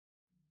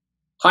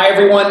Hi,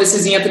 everyone. This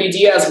is Anthony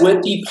Diaz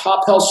with the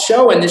Pop Health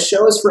Show, and this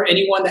show is for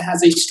anyone that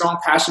has a strong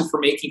passion for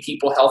making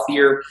people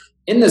healthier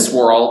in this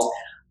world.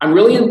 I'm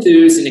really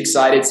enthused and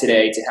excited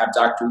today to have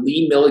Dr.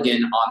 Lee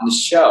Milligan on the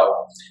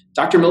show.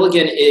 Dr.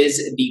 Milligan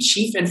is the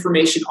Chief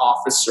Information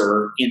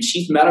Officer and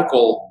Chief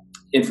Medical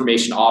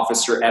Information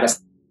Officer at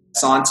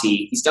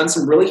Asante. He's done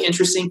some really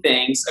interesting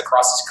things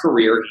across his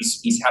career.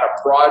 He's had a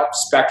broad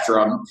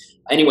spectrum.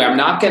 Anyway, I'm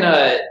not going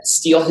to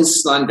steal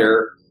his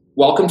thunder.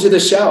 Welcome to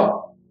the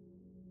show.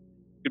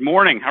 Good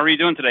morning. How are you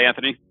doing today,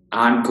 Anthony?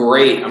 I'm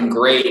great.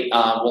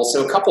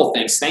 So a couple of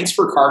things. Thanks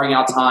for carving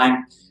out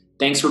time.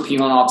 Thanks for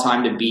peeling out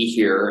time to be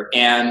here.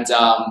 And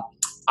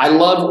I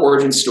love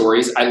origin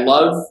stories. I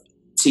love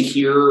to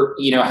hear,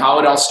 how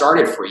it all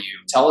started for you.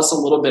 Tell us a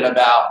little bit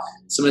about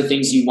some of the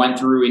things you went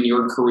through in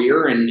your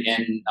career and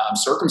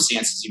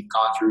circumstances you've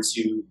gone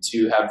through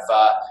to have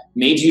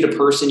made you the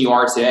person you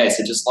are today.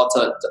 So just love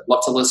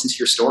to listen to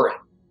your story.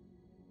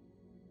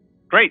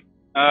 Great.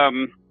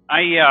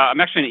 I'm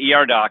actually an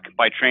ER doc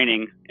by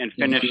training and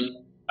finished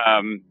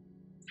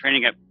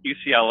training at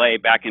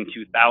UCLA back in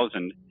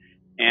 2000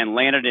 and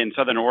landed in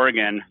Southern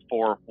Oregon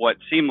for what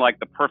seemed like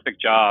the perfect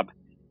job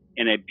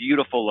in a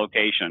beautiful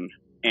location.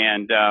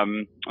 And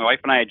my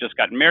wife and I had just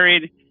gotten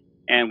married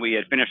and we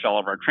had finished all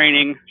of our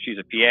training. She's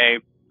a PA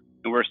and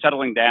we were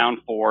settling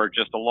down for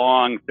just a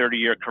long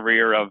 30-year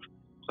career of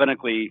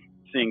clinically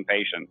seeing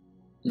patients.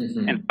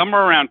 Mm-hmm. And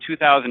somewhere around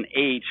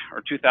 2008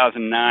 or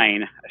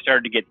 2009, I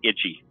started to get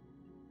itchy.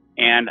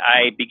 And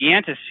I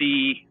began to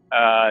see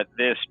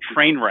this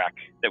train wreck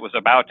that was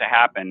about to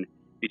happen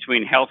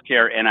between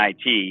healthcare and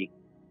IT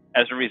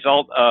as a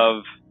result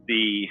of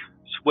the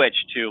switch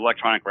to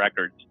electronic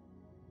records.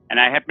 And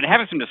I have been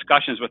having some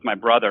discussions with my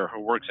brother who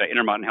works at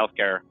Intermountain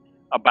Healthcare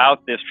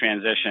about this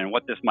transition,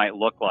 what this might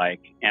look like,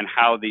 and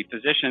how the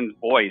physician's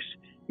voice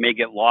may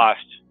get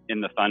lost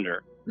in the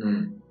thunder.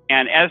 Mm.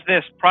 And as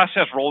this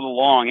process rolled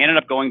along, I ended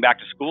up going back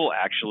to school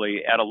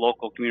actually at a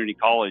local community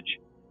college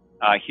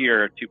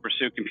here to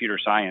pursue computer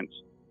science.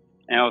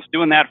 And I was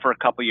doing that for a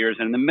couple of years.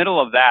 And in the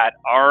middle of that,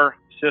 our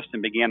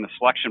system began the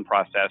selection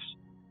process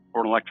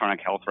for an electronic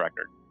health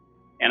record.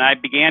 And I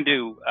began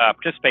to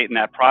participate in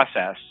that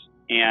process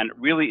and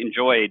really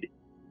enjoyed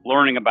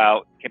learning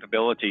about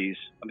capabilities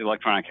of the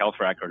electronic health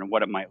record and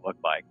what it might look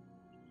like.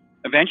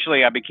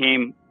 Eventually, I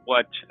became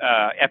what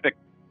Epic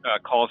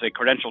calls a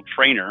credentialed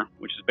trainer,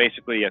 which is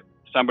basically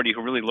somebody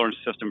who really learns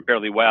the system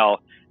fairly well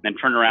and then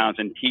turns around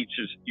and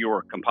teaches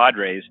your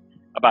compadres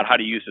about how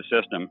to use the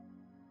system.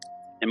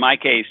 In my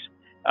case,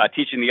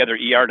 teaching the other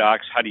ER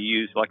docs how to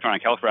use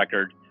electronic health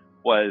record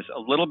was a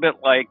little bit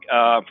like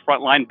a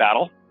frontline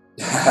battle.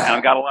 And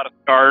I've got a lot of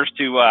scars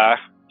to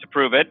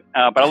prove it.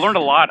 But I learned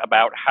a lot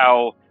about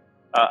how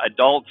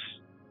adults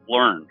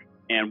learn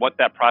and what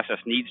that process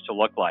needs to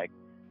look like.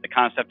 The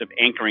concept of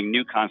anchoring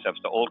new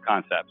concepts to old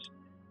concepts,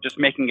 just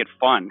making it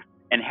fun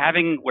and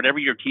having whatever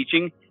you're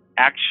teaching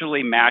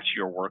actually match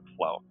your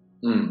workflow.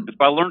 Mm. So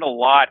I learned a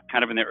lot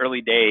kind of in the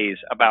early days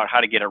about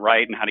how to get it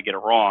right and how to get it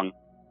wrong.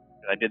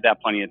 I did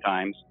that plenty of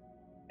times.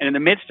 And in the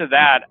midst of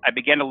that, I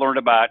began to learn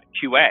about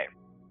QA.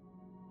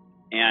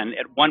 And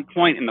at one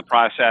point in the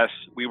process,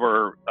 we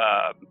were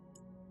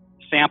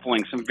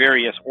sampling some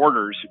various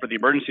orders for the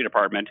emergency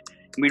department.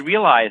 And we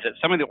realized that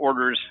some of the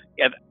orders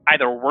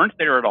either weren't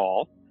there at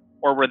all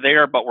or were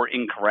there but were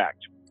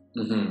incorrect.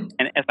 Mm-hmm.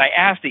 And as I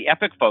asked the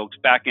Epic folks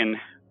back in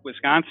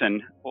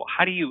Wisconsin, well,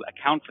 how do you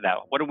account for that?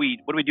 What do we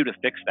do to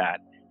fix that?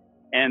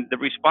 And the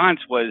response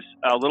was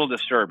a little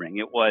disturbing.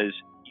 It was,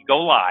 you go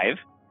live,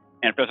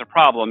 and if there's a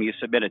problem, you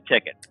submit a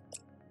ticket.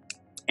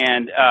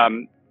 And,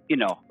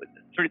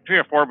 three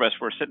or four of us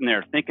were sitting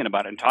there thinking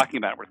about it and talking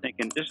about it. We're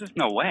thinking, there's just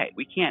no way.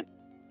 We can't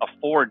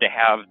afford to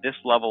have this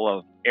level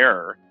of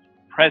error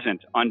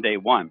present on day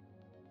one.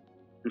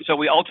 And so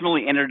we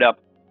ultimately ended up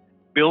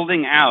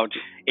building out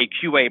a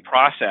QA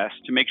process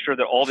to make sure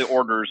that all the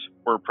orders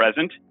were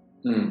present.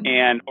 Mm.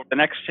 And over the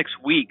next 6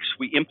 weeks,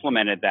 we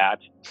implemented that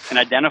and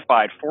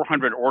identified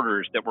 400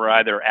 orders that were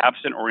either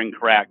absent or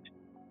incorrect.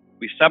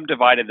 We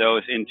subdivided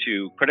those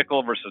into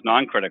critical versus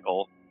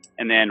non-critical,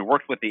 and then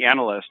worked with the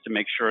analysts to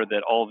make sure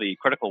that all the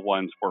critical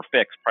ones were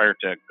fixed prior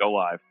to go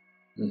live.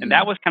 Mm-hmm. And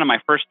that was kind of my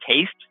first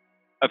taste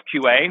of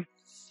QA,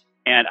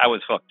 and I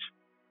was hooked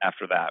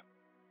after that.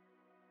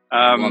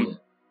 A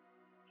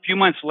few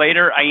months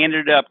later, I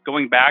ended up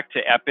going back to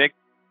Epic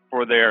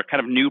for their kind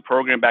of new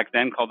program back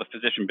then called the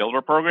Physician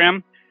Builder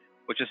Program,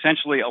 which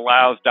essentially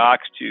allows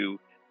docs to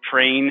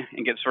train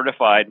and get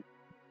certified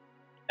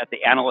at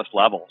the analyst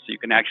level. So you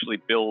can actually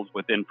build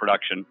within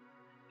production.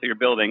 So you're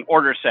building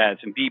order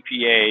sets and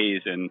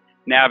BPAs and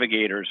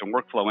navigators and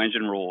workflow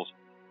engine rules,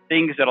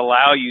 things that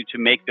allow you to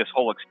make this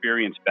whole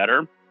experience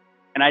better.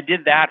 And I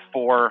did that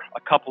for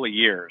a couple of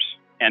years.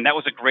 And that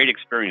was a great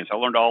experience. I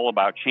learned all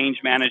about change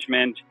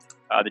management,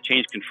 the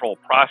change control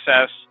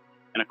process,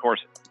 and of course,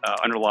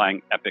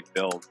 underlying Epic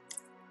build.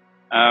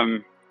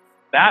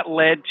 That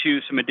led to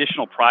some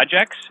additional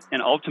projects,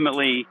 and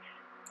ultimately,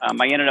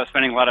 I ended up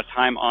spending a lot of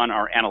time on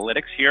our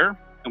analytics here,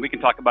 and we can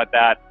talk about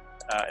that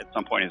at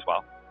some point as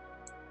well.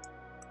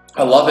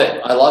 I love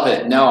it. I love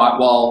it.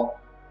 No,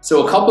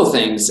 so a couple of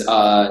things.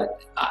 I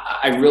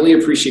really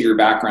appreciate your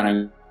background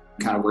and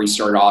kind of where you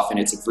started off, and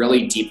it's a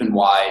really deep and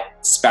wide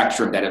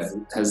spectrum that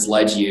has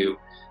led you,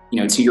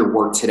 to your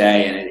work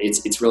today. And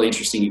it's really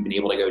interesting. You've been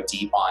able to go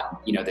deep on,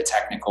 the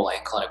technical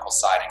and clinical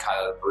side and kind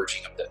of the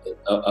merging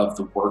of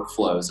the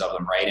workflows of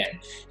them, right? And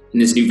in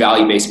this new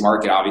value-based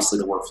market, obviously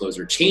the workflows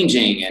are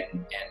changing,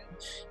 and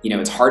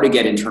it's hard to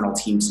get internal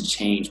teams to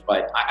change.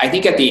 But I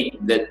think at the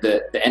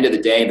end of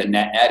the day, the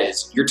net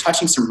is you're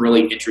touching some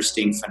really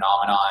interesting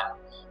phenomenon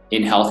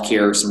in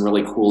healthcare, some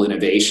really cool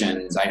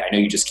innovations. I know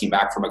you just came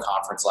back from a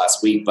conference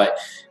last week, but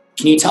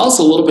can you tell us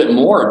a little bit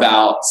more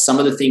about some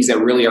of the things that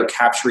really are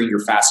capturing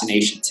your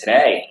fascination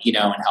today, in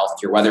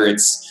healthcare, whether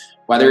it's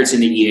in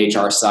the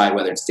EHR side,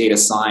 whether it's data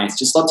science?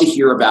 Just love to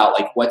hear about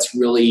like what's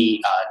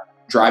really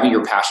driving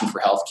your passion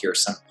for healthcare.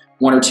 Some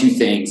one or two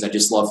things. I'd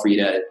just love for you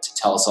to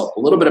tell us a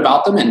little bit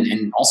about them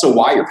and also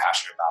why you're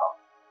passionate about them.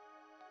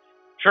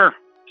 Sure.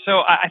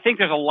 So I think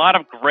there's a lot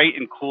of great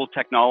and cool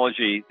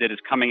technology that is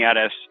coming at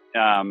us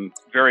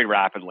very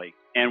rapidly,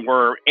 and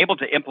we're able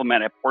to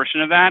implement a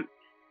portion of that.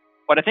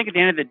 But I think at the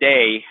end of the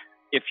day,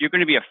 if you're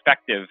going to be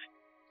effective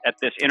at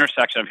this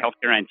intersection of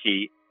healthcare and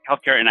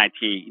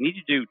IT, you need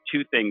to do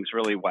two things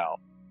really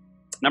well.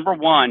 Number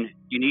one,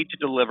 you need to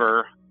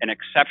deliver an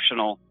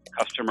exceptional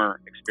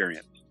customer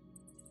experience.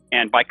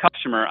 And by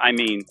customer, I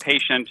mean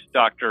patient,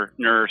 doctor,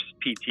 nurse,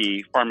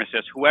 PT,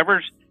 pharmacist,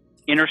 whoever's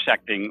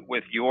intersecting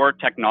with your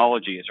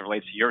technology as it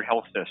relates to your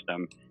health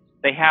system.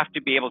 They have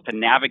to be able to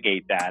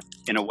navigate that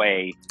in a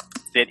way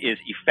that is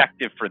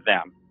effective for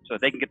them so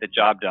that they can get the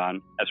job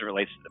done as it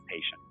relates to the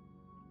patient.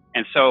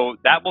 And so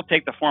that will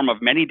take the form of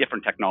many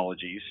different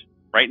technologies.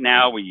 Right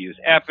now, we use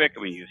Epic,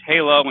 we use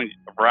Halo, we use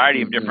a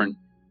variety of different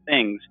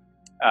things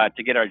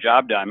to get our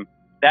job done.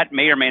 That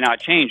may or may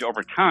not change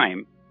over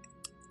time.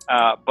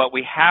 But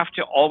we have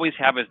to always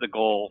have as the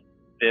goal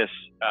this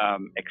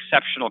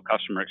exceptional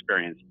customer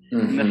experience.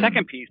 And the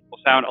second piece will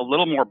sound a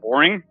little more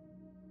boring,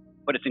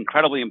 but it's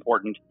incredibly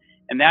important.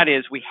 And that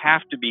is we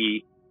have to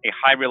be a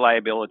high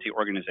reliability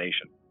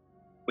organization.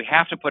 We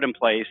have to put in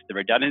place the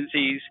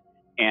redundancies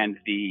and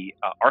the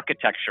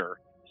architecture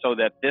so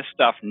that this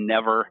stuff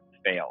never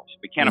fails.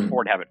 We can't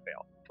afford to have it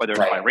fail, whether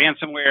it's by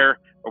ransomware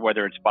or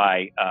whether it's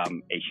by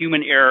a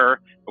human error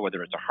or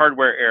whether it's a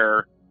hardware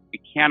error. We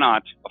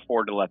cannot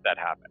afford to let that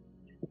happen.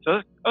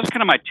 So those are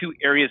kind of my two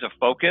areas of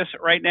focus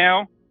right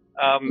now.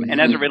 And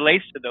as it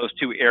relates to those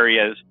two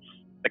areas,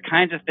 the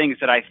kinds of things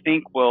that I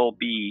think will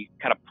be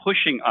kind of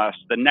pushing us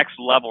to the next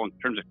level in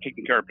terms of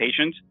taking care of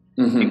patients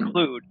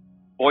include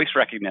voice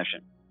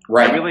recognition.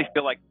 I really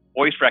feel like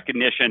voice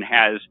recognition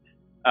has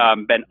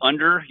been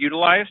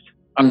underutilized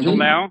up till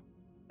now.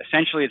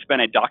 Essentially, it's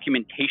been a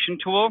documentation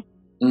tool.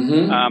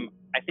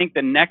 I think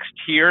the next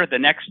tier, the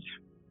next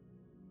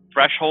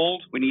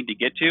threshold we need to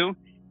get to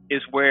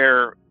is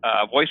where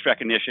voice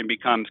recognition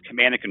becomes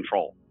command and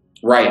control.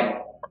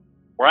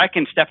 Where I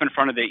can step in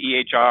front of the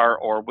EHR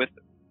or with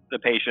the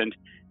patient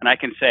and I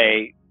can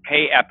say,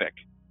 hey, Epic,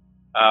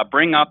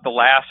 bring up the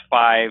last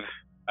 5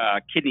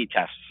 kidney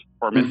tests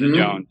for Mrs.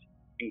 Jones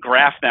and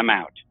graph them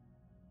out.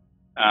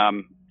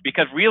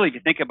 Because really, if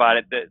you think about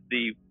it,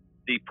 the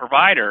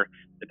provider,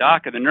 the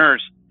doc or the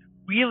nurse,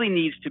 really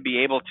needs to be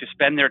able to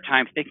spend their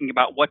time thinking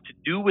about what to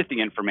do with the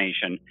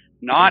information,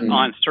 not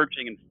on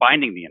searching and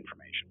finding the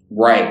information.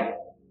 Right.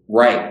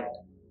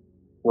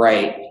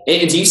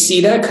 And do you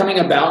see that coming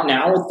about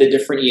now with the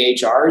different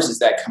EHRs? Is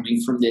that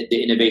coming from the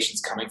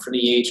innovations coming from the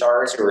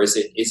EHRs, or is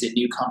it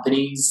new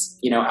companies,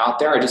 out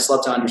there? I just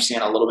love to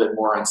understand a little bit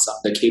more on some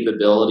of the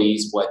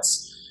capabilities,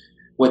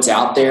 what's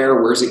out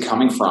there, where's it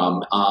coming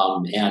from?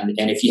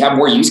 And if you have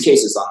more use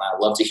cases on that,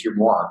 I'd love to hear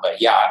more.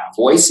 But yeah,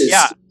 voice is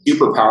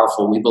super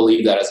powerful. We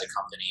believe that as a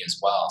company as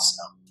well.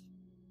 So.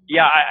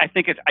 Yeah, I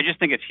just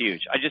think it's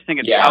huge. I just think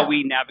it's how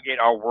we navigate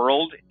our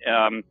world.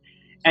 And,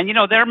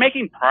 they're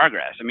making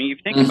progress. I mean, you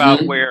think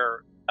about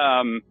where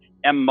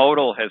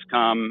M-Modal has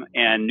come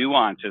and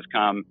Nuance has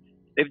come.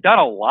 They've done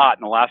a lot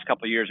in the last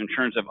couple of years in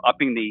terms of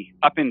upping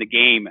the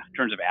game in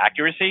terms of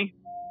accuracy.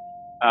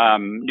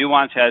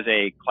 Nuance has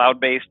a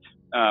cloud-based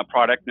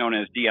product known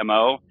as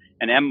DMO,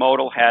 and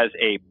M-Modal has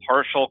a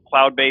partial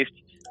cloud-based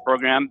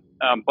program,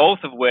 both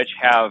of which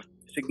have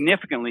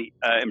significantly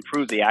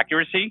improved the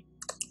accuracy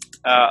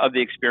of the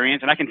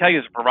experience. And I can tell you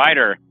as a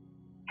provider,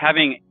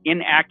 having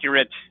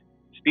inaccurate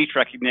speech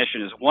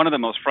recognition is one of the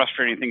most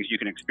frustrating things you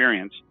can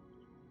experience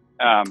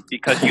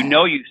because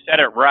you said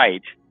it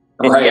right,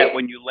 and yet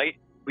when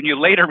you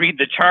later read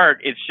the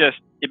chart,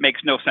 it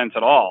makes no sense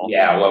at all.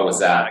 Yeah, what was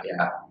that?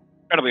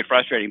 Incredibly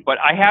frustrating. But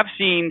I have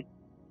seen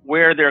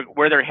where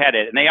they're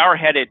headed, and they are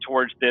headed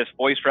towards this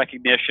voice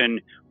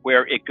recognition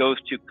where it goes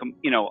to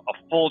a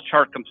full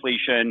chart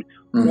completion,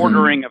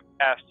 ordering of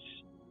tests,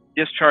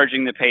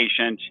 discharging the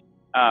patient.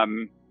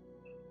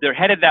 They're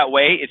headed that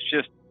way. It's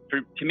just,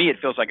 to me, it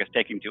feels like it's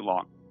taking too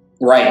long.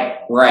 Right.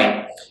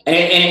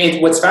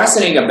 And what's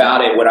fascinating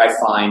about it, what I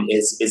find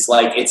is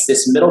like it's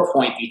this middle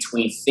point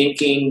between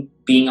thinking,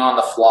 being on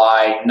the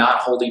fly, not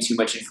holding too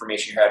much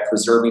information in your head,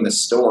 preserving the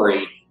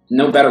story,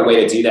 no better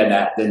way to do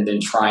than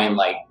try and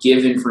like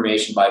give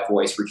information by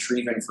voice,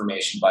 retrieve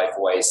information by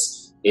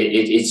voice.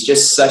 It's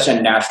just such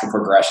a natural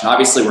progression.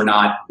 Obviously, we're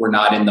not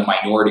in the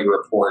Minority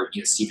Report,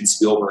 Steven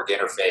Spielberg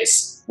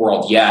interface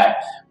world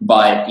yet,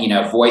 but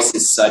voice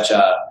is such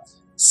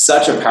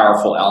a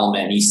powerful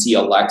element. You see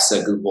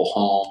Alexa, Google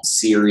Home,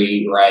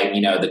 Siri, right?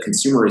 The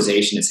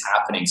consumerization is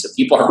happening. So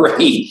people are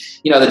already,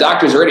 the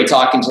doctor's already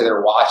talking to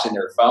their watch and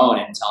their phone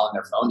and telling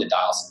their phone to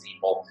dial some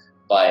people.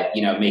 But,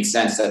 it makes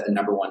sense that the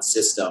number one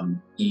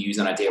system you use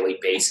on a daily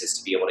basis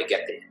to be able to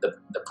get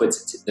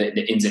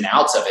the ins and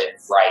outs of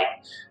it right.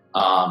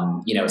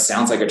 It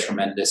sounds like a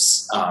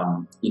tremendous,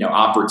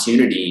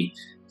 opportunity.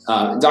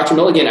 Dr.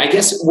 Milligan, I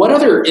guess, what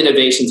other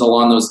innovations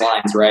along those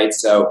lines, right?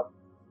 So,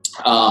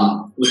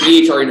 with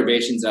EHR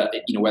innovations,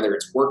 whether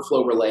it's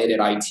workflow related,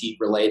 IT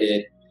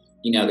related,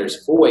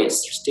 there's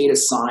voice, there's data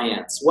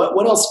science.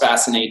 What else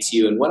fascinates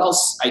you? And what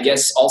else, I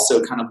guess,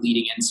 also kind of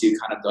leading into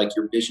kind of like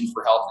your vision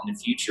for health in the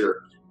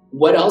future?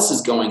 What else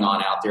is going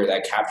on out there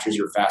that captures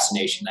your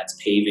fascination, that's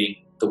paving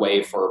the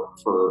way for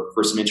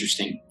some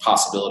interesting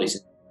possibilities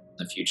in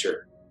the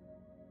future?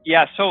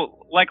 Yeah,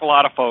 so like a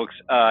lot of folks,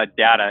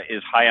 data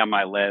is high on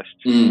my list.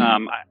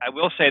 I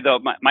will say, though,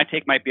 my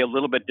take might be a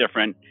little bit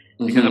different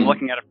because I'm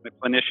looking at it from the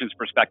clinician's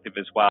perspective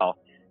as well.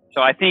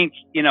 So I think,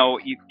 you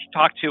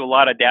talk to a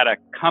lot of data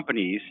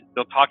companies,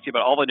 they'll talk to you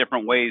about all the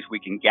different ways we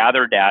can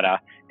gather data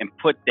and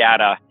put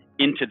data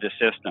into the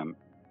system.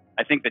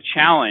 I think the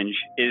challenge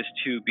is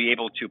to be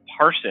able to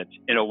parse it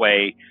in a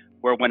way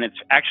where when it's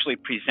actually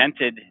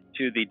presented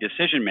to the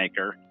decision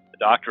maker, the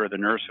doctor or the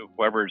nurse or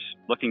whoever's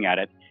looking at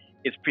it,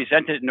 it's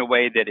presented in a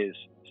way that is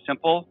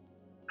simple,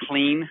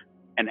 clean,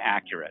 and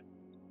accurate.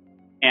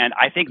 And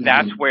I think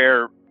that's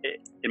where,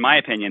 in my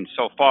opinion,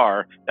 so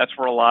far, that's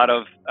where a lot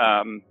of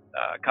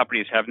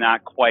companies have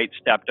not quite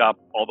stepped up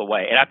all the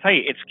way. And I'll tell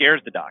you, it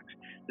scares the docs.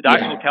 The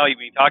docs will tell you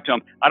when you talk to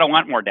them, I don't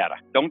want more data.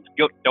 Don't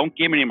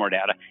give me any more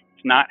data.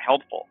 It's not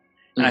helpful.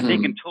 And I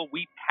think until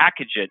we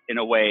package it in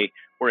a way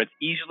where it's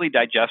easily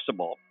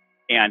digestible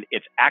and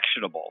it's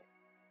actionable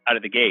out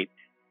of the gate,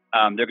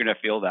 they're going to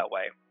feel that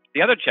way.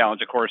 The other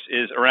challenge, of course,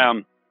 is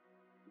around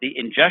the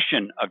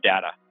ingestion of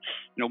data.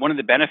 One of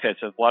the benefits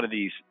of a lot of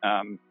these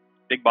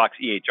big box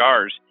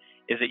EHRs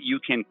is that you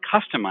can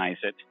customize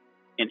it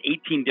in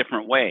 18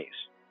 different ways.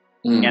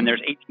 And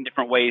there's 18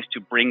 different ways to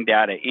bring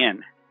data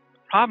in. The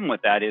problem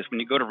with that is when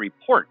you go to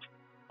report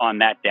on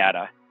that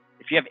data,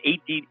 if you have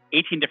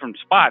 18 different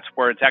spots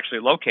where it's actually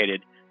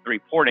located, the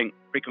reporting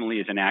frequently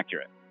is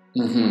inaccurate.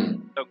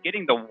 So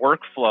getting the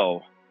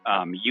workflow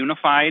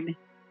unified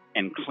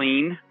and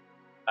clean,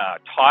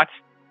 taught,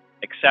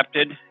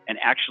 accepted, and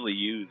actually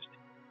used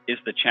is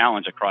the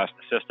challenge across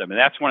the system. And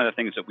that's one of the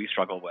things that we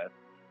struggle with,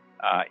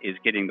 is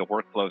getting the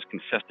workflows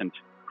consistent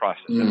across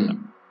the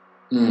system.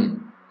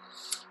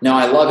 No,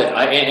 I love it.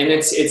 And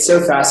it's so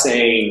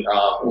fascinating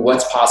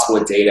what's possible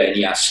with data. And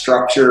yeah,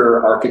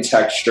 structure,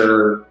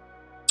 architecture,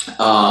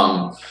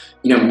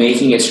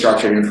 making it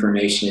structured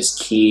information is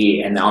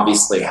key. And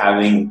obviously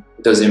having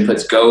those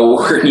inputs go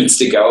where it needs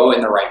to go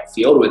in the right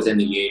field within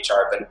the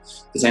EHR, but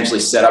potentially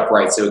set up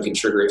right so it can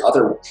trigger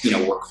other,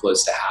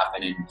 workflows to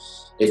happen. And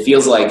it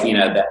feels like,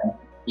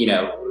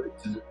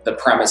 the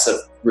premise of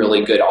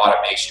really good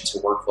automation to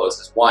workflows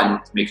is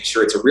one, making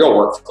sure it's a real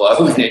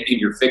workflow and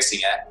you're fixing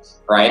it,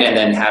 right? And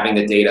then having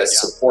the data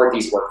support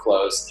these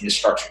workflows in a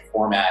structured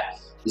format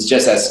is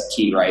just as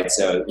key, right?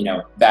 So,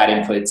 bad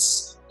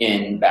inputs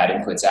in, bad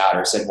inputs out,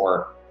 or said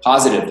more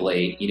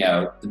positively,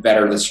 the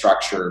better the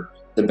structure,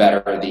 the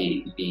better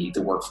the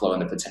workflow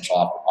and the potential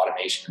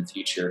automation in the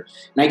future.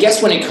 And I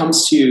guess when it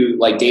comes to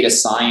like data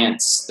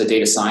science, the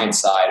data science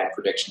side and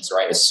predictions,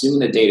 right? Assuming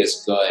the data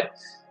is good,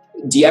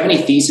 do you have any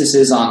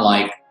theses on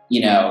like,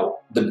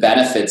 the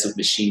benefits of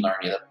machine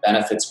learning, the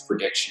benefits of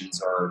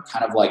predictions, or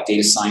kind of like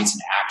data science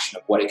in action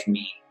of what it can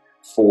mean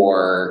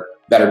for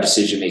better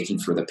decision-making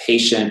for the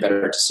patient,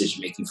 better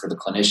decision-making for the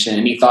clinician?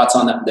 Any thoughts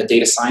on the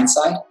data science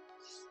side?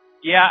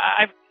 Yeah,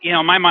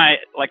 in my mind,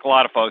 like a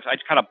lot of folks, I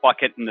just kind of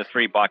bucket into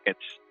three buckets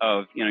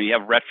of, you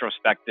have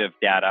retrospective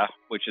data,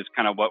 which is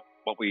kind of what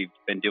we've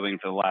been doing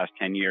for the last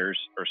 10 years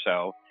or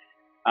so.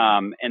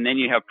 And then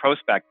you have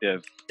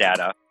prospective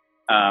data,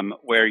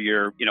 where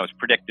you're, it's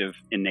predictive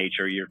in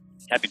nature. You're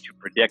having to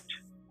predict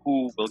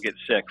who will get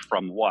sick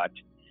from what.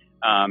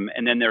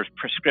 And then there's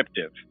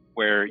prescriptive,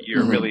 where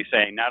you're really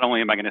saying, not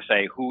only am I going to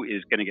say who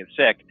is going to get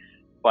sick,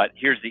 but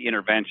here's the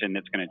intervention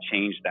that's going to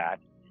change that.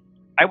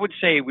 I would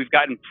say we've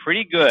gotten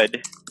pretty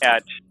good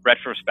at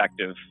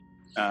retrospective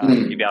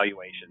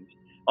evaluations,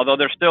 although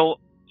there's still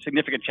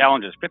significant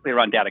challenges, particularly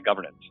around data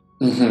governance,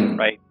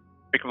 right?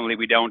 Frequently,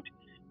 we don't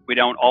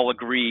all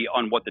agree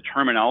on what the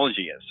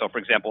terminology is. So, for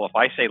example, if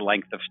I say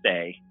length of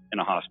stay in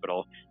a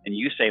hospital and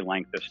you say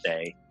length of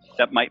stay,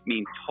 that might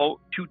mean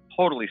two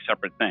totally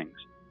separate things.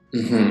 So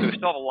we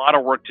still have a lot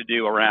of work to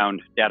do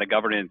around data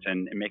governance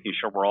and making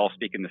sure we're all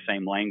speaking the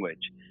same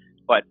language.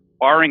 But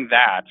barring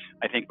that,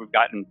 I think we've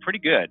gotten pretty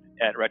good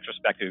at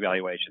retrospective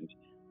evaluations.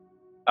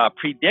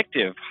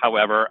 Predictive,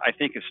 however, I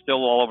think is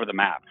still all over the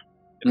map.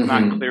 It's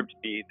not clear to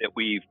me that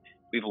we've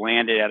we've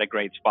landed at a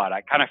great spot.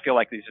 I kind of feel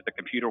like these are the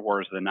computer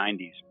wars of the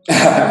 90s.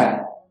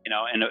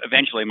 And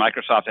eventually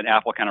Microsoft and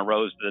Apple kind of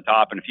rose to the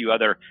top, and a few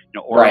other,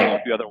 Oracle,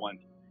 a few other ones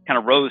kind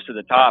of rose to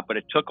the top, but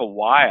it took a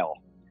while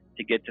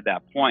to get to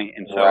that point.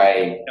 And so,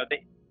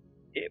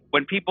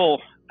 when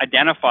people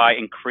identify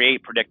and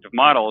create predictive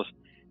models,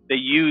 they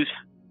use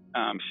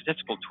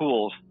statistical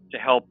tools to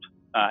help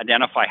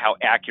identify how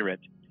accurate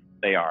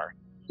they are.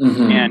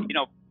 And,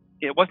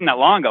 it wasn't that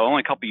long ago,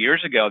 only a couple of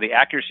years ago, the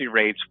accuracy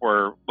rates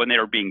were, when they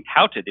were being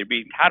touted, they're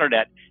being touted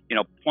at,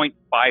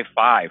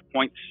 0.55,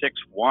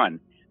 0.61,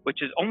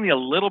 which is only a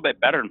little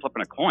bit better than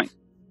flipping a coin.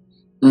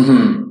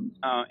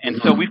 And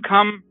so we've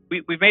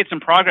made some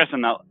progress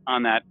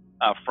on that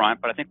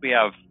front, but I think we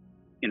have,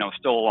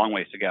 still a long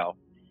ways to go.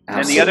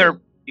 Absolutely.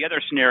 And the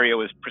other scenario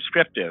is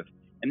prescriptive.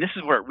 And this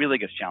is where it really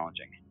gets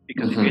challenging,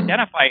 because if you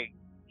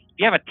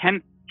have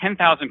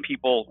 10,000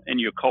 people in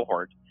your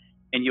cohort,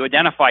 and you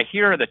identify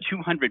here are the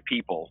 200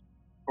 people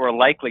who are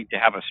likely to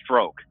have a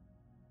stroke,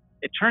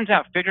 it turns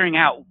out figuring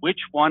out which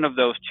one of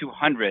those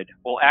 200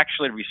 will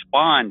actually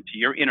respond to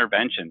your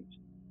interventions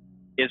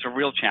is a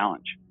real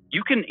challenge.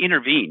 You can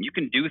intervene, you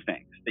can do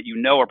things that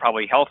are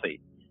probably healthy,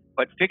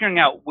 but figuring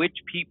out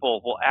which people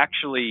will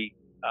actually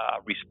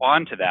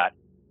respond to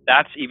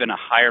that's even a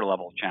higher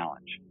level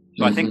challenge.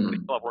 So I think we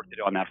still have work to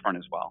do on that front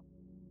as well.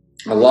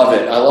 I love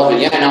it.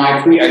 Yeah, no, I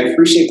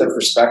appreciate the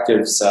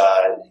perspectives,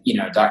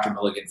 Dr.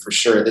 Milligan, for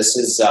sure. This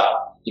is,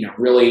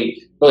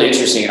 really, really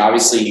interesting. And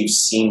obviously you've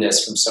seen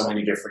this from so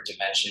many different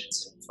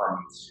dimensions, and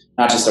from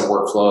not just a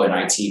workflow in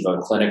IT, but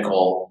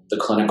the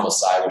clinical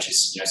side, which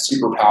is,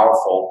 super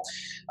powerful.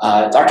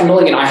 Dr.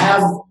 Milligan, I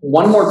have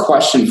one more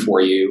question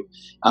for you.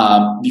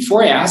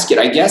 Before I ask it,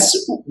 I guess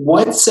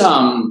what's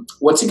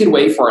a good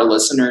way for our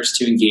listeners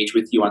to engage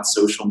with you on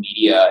social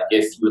media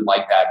if you would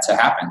like that to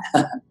happen?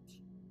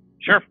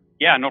 Sure.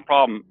 Yeah, no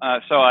problem.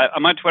 So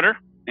I'm on Twitter,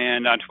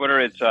 and on Twitter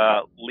it's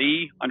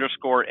Lee_MD_IT.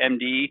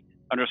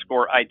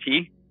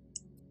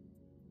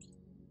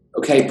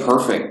 Okay,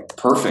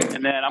 perfect.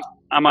 And then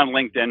I'm on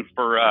LinkedIn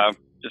for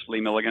just Lee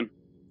Milligan.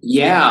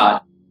 Yeah.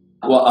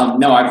 Well,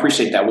 no, I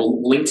appreciate that.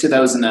 We'll link to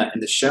those in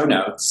the show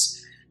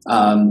notes.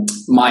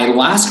 My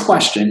last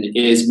question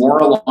is more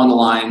along the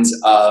lines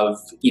of,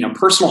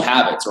 personal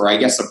habits, or I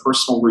guess a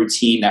personal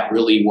routine that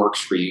really works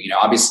for you.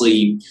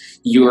 Obviously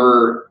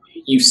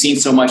you've seen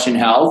so much in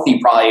health. You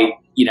probably,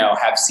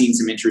 have seen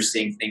some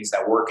interesting things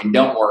that work and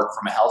don't work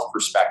from a health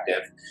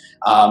perspective.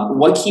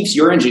 What keeps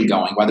your engine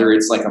going, whether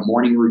it's like a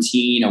morning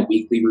routine, a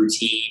weekly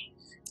routine?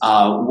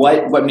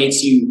 What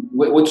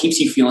keeps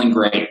you feeling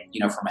great,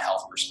 from a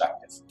health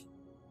perspective?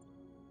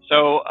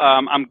 So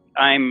I'm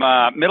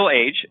middle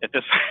age at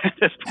this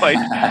point,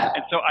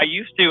 and so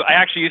I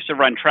actually used to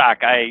run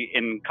track.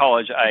 In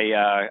college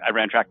I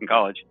ran track in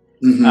college,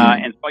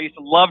 and so I used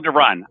to love to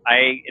run.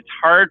 It's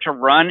hard to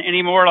run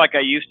anymore like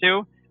I used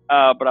to,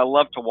 but I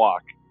love to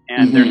walk.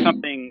 And there's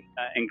something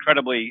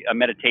incredibly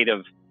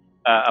meditative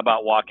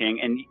about walking.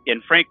 And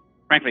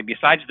frankly,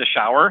 besides the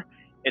shower,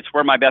 it's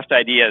where my best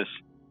ideas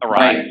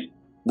arise.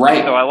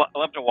 Right. So I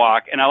love to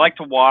walk, and I like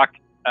to walk.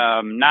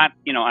 Not,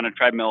 on a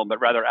treadmill, but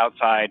rather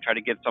outside, try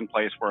to get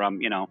someplace where I'm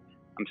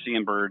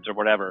seeing birds or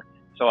whatever.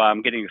 So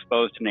I'm getting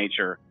exposed to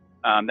nature.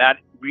 That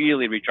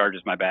really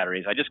recharges my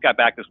batteries. I just got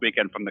back this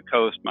weekend from the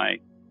coast. My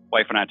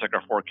wife and I took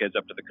our 4 kids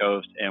up to the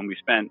coast, and we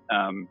spent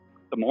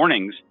the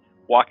mornings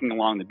walking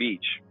along the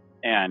beach.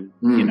 And,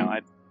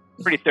 it's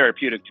pretty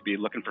therapeutic to be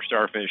looking for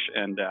starfish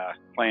and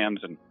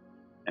clams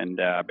and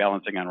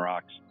balancing on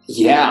rocks.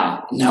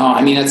 Yeah, no,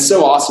 I mean, that's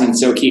so awesome and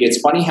so key.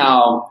 It's funny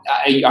how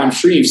I'm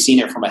sure you've seen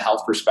it from a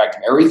health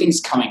perspective. Everything's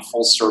coming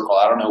full circle.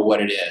 I don't know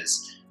what it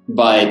is,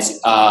 but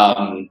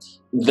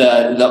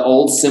the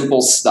old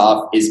simple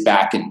stuff is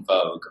back in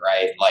vogue,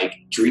 right? Like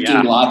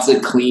drinking lots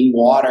of clean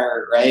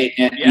water, right?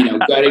 And,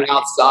 getting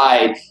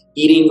outside,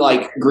 eating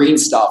like green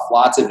stuff,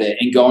 lots of it,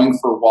 and going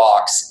for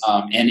walks.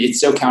 And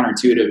it's so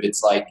counterintuitive.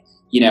 It's like,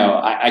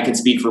 I can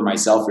speak for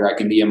myself here. I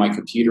can be on my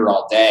computer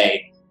all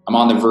day. I'm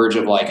on the verge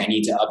of I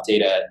need to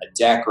update a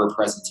deck or a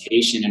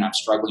presentation, and I'm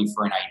struggling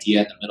for an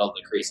idea in the middle of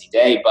the crazy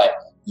day. But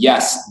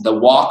yes, the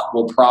walk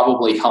will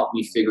probably help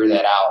me figure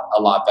that out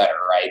a lot better,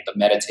 right? The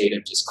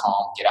meditative, just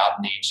calm, get out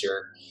in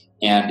nature.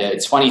 And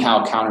it's funny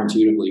how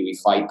counterintuitively we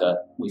fight the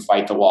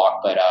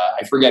walk. But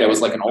I forget, it was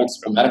like an old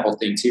school medical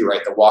thing too,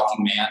 right? The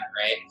walking man,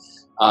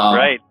 right?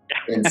 Right.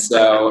 And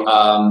so,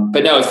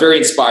 but no, it's very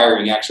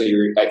inspiring. Actually,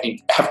 I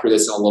think after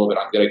this in a little bit,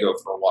 I'm going to go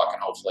for a walk,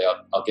 and hopefully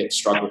I'll get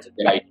struck with a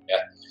good idea.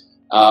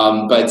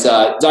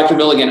 But Dr.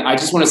 Milligan, I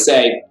just want to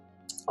say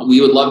we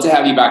would love to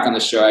have you back on the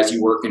show as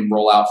you work and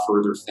roll out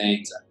further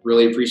things. I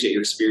really appreciate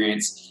your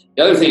experience.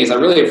 The other thing is I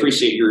really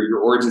appreciate your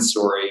origin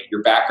story,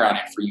 your background,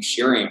 and for you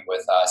sharing it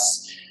with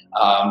us.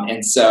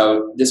 And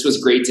so this was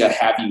great to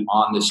have you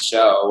on the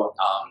show.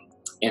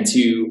 And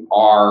to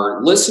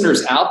our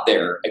listeners out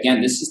there,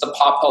 again, this is the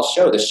Pop Health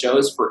Show. The show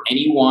is for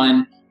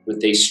anyone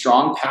with a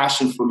strong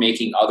passion for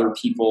making other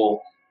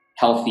people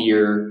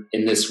healthier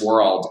in this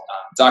world.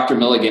 Dr.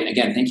 Milligan,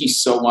 again, thank you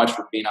so much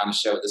for being on the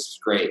show. This was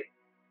great.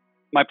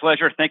 My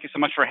pleasure. Thank you so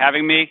much for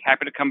having me.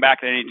 Happy to come back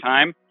at any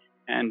time.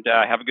 and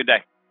have a good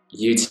day.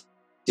 You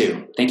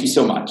too. Thank you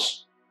so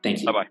much.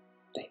 Thank you. Bye-bye.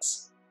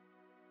 Thanks.